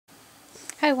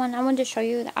Hi everyone, I wanted to show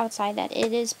you the outside that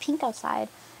it is pink outside.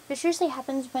 This usually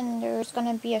happens when there's going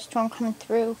to be a storm coming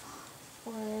through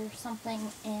or something,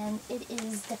 and it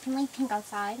is definitely pink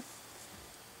outside,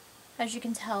 as you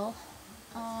can tell.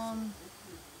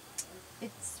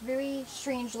 It's very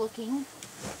strange looking.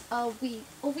 Over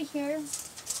here,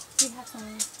 we have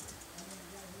some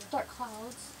dark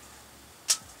clouds.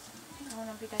 I don't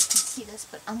know if you guys can see this,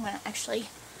 but I'm going to actually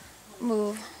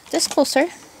move this closer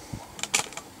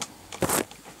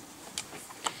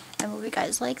and move you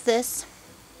guys like this.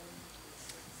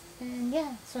 And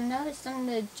yeah, so now it's starting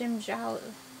to dim out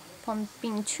from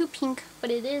being too pink,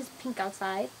 but it is pink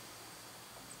outside.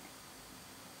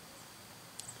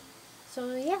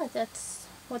 So yeah, that's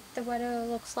what the weather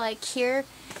looks like here.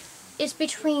 It's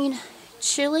between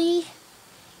chilly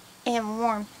and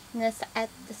warmness at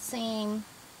the same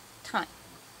time.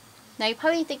 Now you're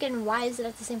probably thinking, why is it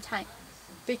at the same time?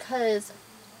 Because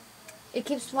it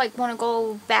keeps like want to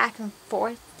go back and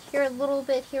forth here a little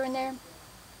bit here and there.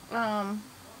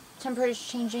 Temperature's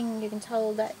changing. You can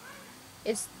tell that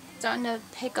it's starting to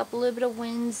pick up a little bit of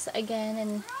winds again,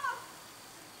 and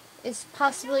it's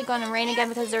possibly going to rain again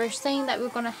because they're saying that we're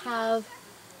going to have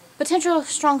potential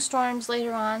strong storms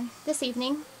later on this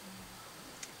evening.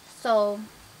 So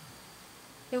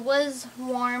it was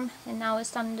warm and now it's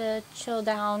starting to chill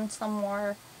down some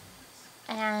more,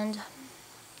 and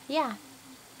yeah,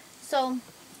 so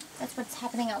that's what's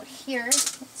happening out here.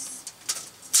 It's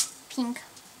pink.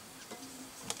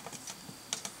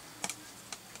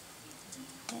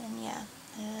 And yeah,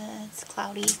 it's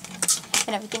cloudy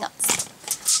and everything else.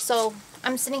 So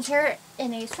I'm sitting here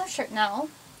in a sweatshirt now.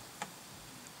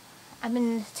 I've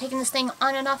been taking this thing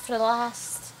on and off for the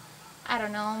last, I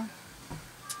don't know,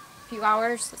 few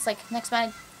hours. It's like next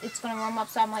minute it's going to warm up,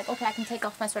 so I'm like, okay, I can take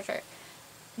off my sweatshirt.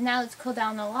 Now it's cooled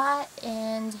down a lot,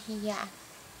 and yeah.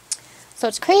 So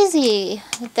it's crazy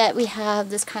that we have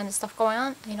this kind of stuff going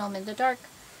on. I know I'm in the dark.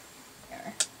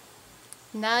 Here.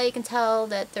 Now you can tell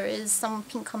that there is some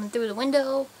pink coming through the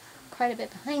window, quite a bit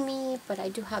behind me, but I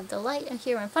do have the light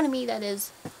here in front of me that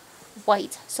is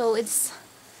white. So it's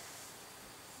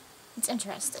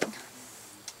interesting.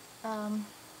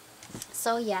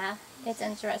 So yeah, it's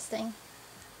interesting.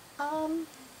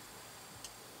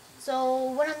 So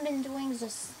what I've been doing is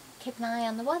just keep an eye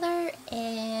on the weather,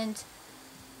 and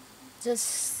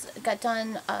just got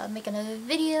done making a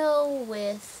video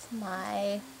with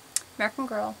my American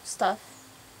Girl stuff.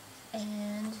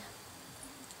 And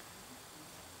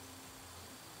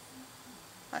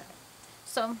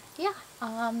so yeah,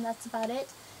 that's about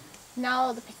it.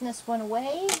 Now the pickiness went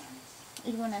away.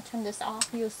 When I turn this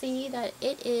off, you'll see that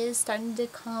it is starting to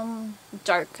become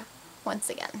dark once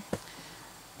again.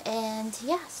 And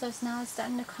yeah, so now it's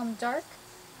starting to come dark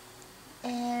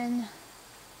and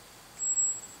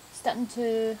starting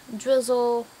to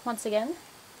drizzle once again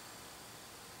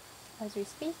as we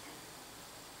speak.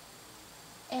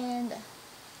 And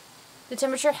the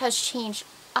temperature has changed.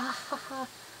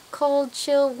 Cold,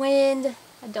 chill, wind.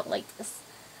 I don't like this.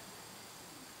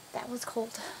 That was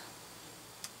cold.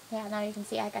 Yeah, now you can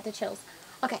see I got the chills.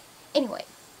 Okay, anyway.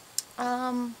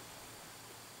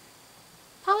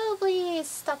 Probably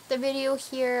stop the video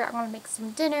here. I'm gonna make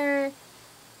some dinner.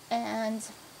 And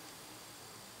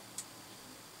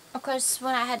of course,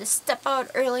 when I had to step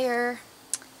out earlier,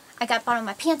 I got bottom of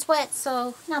my pants wet,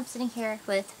 so now I'm sitting here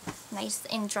with nice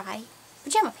and dry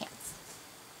pajama pants.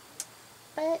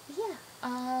 But yeah,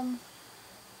 I'm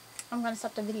gonna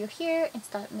stop the video here and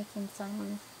start making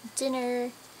some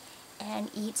dinner and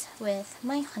eat with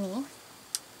my honey,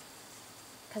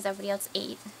 because everybody else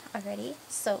ate already.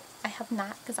 So I have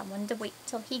not, because I wanted to wait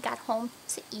till he got home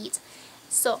to eat.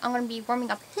 So I'm gonna be warming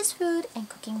up his food and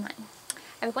cooking mine.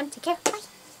 Everyone, take care. Bye.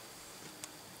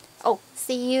 Oh,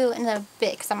 see you in a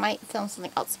bit, because I might film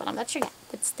something else, but I'm not sure yet.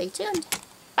 But stay tuned.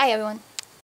 Bye, everyone.